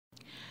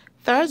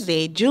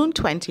Thursday, June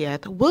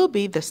 20th, will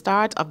be the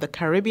start of the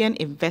Caribbean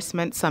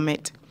Investment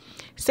Summit.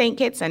 St.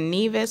 Kitts and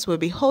Nevis will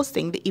be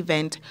hosting the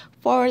event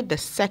for the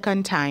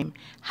second time,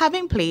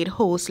 having played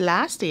host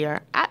last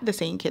year at the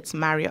St. Kitts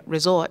Marriott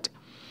Resort.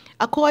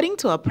 According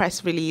to a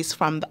press release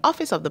from the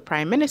Office of the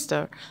Prime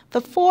Minister,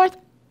 the fourth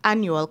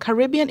annual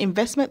Caribbean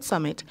Investment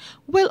Summit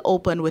will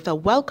open with a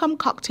welcome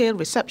cocktail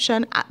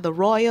reception at the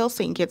Royal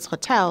St. Kitts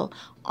Hotel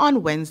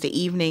on Wednesday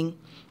evening.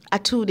 A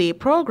two-day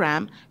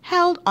program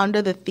held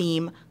under the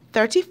theme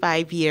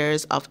 35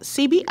 Years of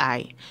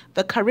CBI,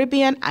 the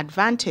Caribbean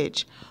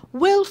Advantage,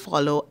 will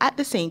follow at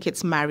the St.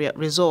 Kitts Marriott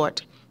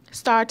Resort,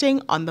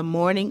 starting on the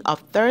morning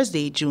of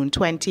Thursday, June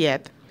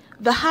 20th.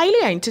 The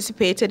highly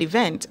anticipated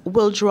event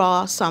will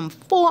draw some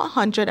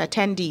 400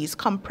 attendees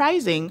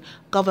comprising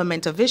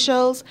government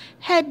officials,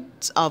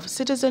 heads of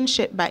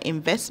citizenship by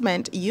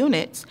investment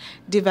units,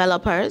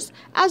 developers,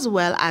 as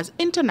well as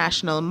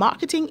international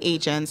marketing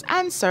agents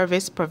and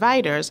service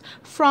providers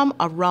from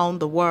around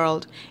the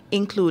world,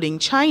 including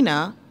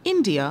China,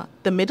 India,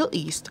 the Middle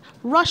East,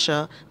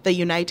 Russia, the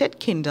United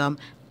Kingdom,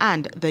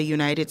 and the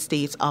United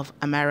States of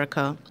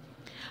America.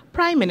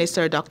 Prime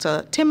Minister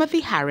Dr. Timothy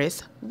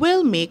Harris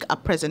will make a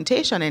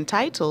presentation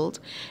entitled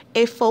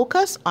A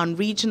Focus on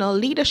Regional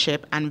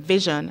Leadership and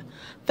Vision,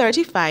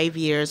 35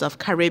 Years of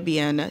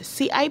Caribbean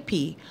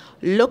CIP,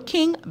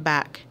 Looking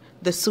Back,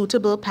 the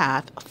Suitable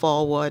Path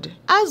Forward.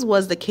 As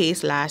was the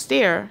case last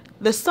year,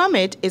 the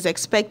summit is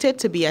expected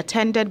to be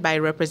attended by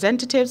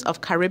representatives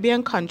of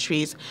Caribbean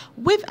countries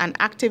with an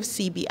active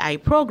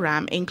CBI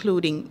program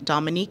including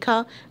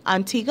Dominica,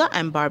 Antigua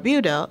and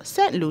Barbuda,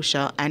 St.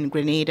 Lucia, and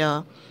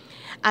Grenada.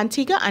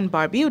 Antigua and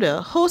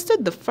Barbuda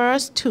hosted the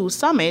first two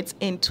summits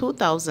in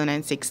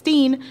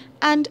 2016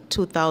 and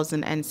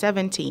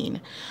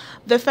 2017.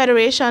 The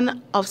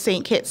Federation of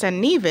St. Kitts and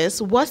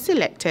Nevis was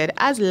selected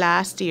as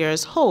last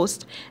year's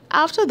host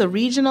after the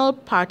regional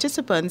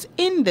participants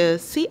in the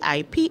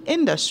CIP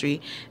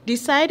industry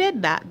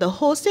decided that the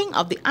hosting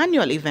of the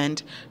annual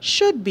event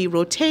should be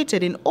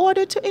rotated in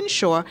order to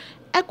ensure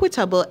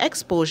equitable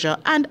exposure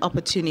and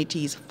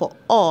opportunities for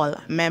all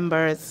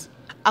members.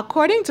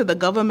 According to the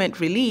government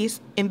release,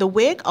 in the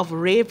wake of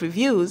rave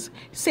reviews,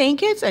 St.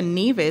 Kitts and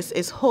Nevis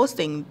is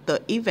hosting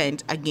the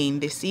event again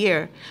this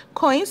year,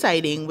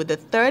 coinciding with the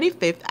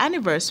 35th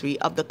anniversary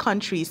of the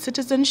country's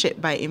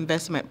Citizenship by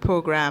Investment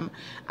program.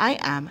 I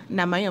am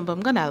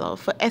Namayambam Ganalo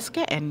for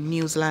SKN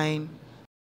Newsline.